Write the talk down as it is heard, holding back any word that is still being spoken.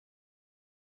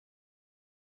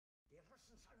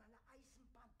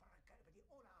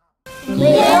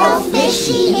Hello,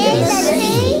 fishy in the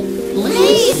sea.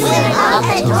 Please swim up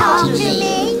and talk to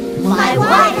me. My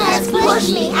wife has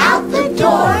pushed me out the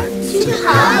door to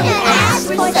come and ask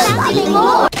for something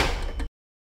more.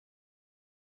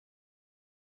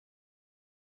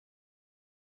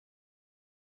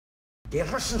 Die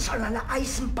Russen sollen eine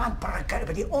Eisenbahnbrücke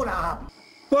über die Oder haben.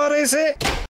 What is it?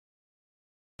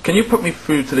 Can you put me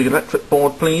through to the electric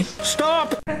board, please?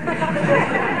 Stop!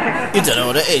 You don't know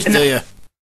what it is, do you?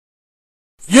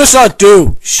 Yes, I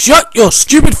do! Shut your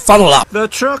stupid funnel up! The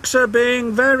trucks are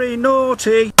being very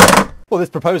naughty. Well, this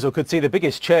proposal could see the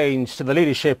biggest change to the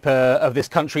leadership of this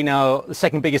country, now the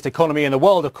second biggest economy in the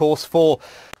world, of course, for...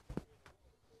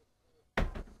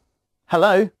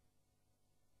 Hello?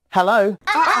 Hello?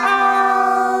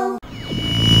 Uh-oh!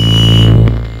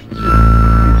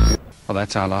 Well,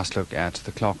 that's our last look at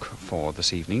the clock for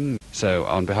this evening. So,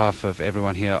 on behalf of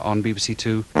everyone here on BBC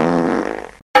Two...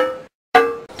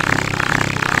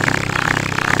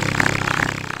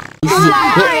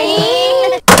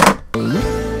 Sorry!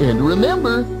 And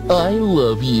remember, I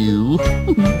love you.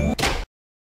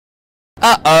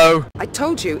 Uh-oh! I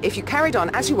told you, if you carried on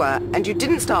as you were, and you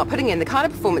didn't start putting in the kind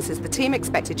of performances the team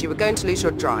expected, you were going to lose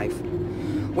your drive.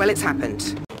 Well, it's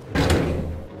happened.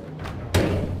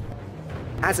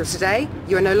 As of today,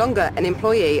 you are no longer an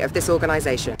employee of this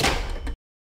organisation.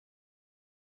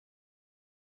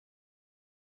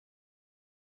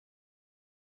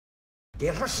 Die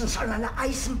Russen sollen eine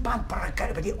Eisenbahnbrücke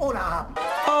über die Oder haben.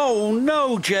 Oh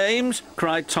no, James,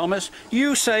 cried Thomas.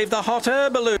 You saved the hot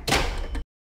air balloon.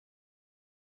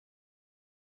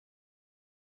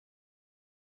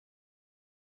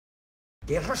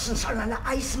 Die Russen sollen eine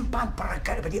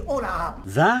Eisenbahnbrücke über die Oder haben.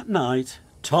 That night,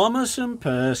 Thomas and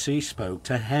Percy spoke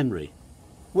to Henry.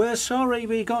 We're sorry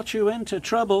we got you into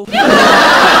trouble.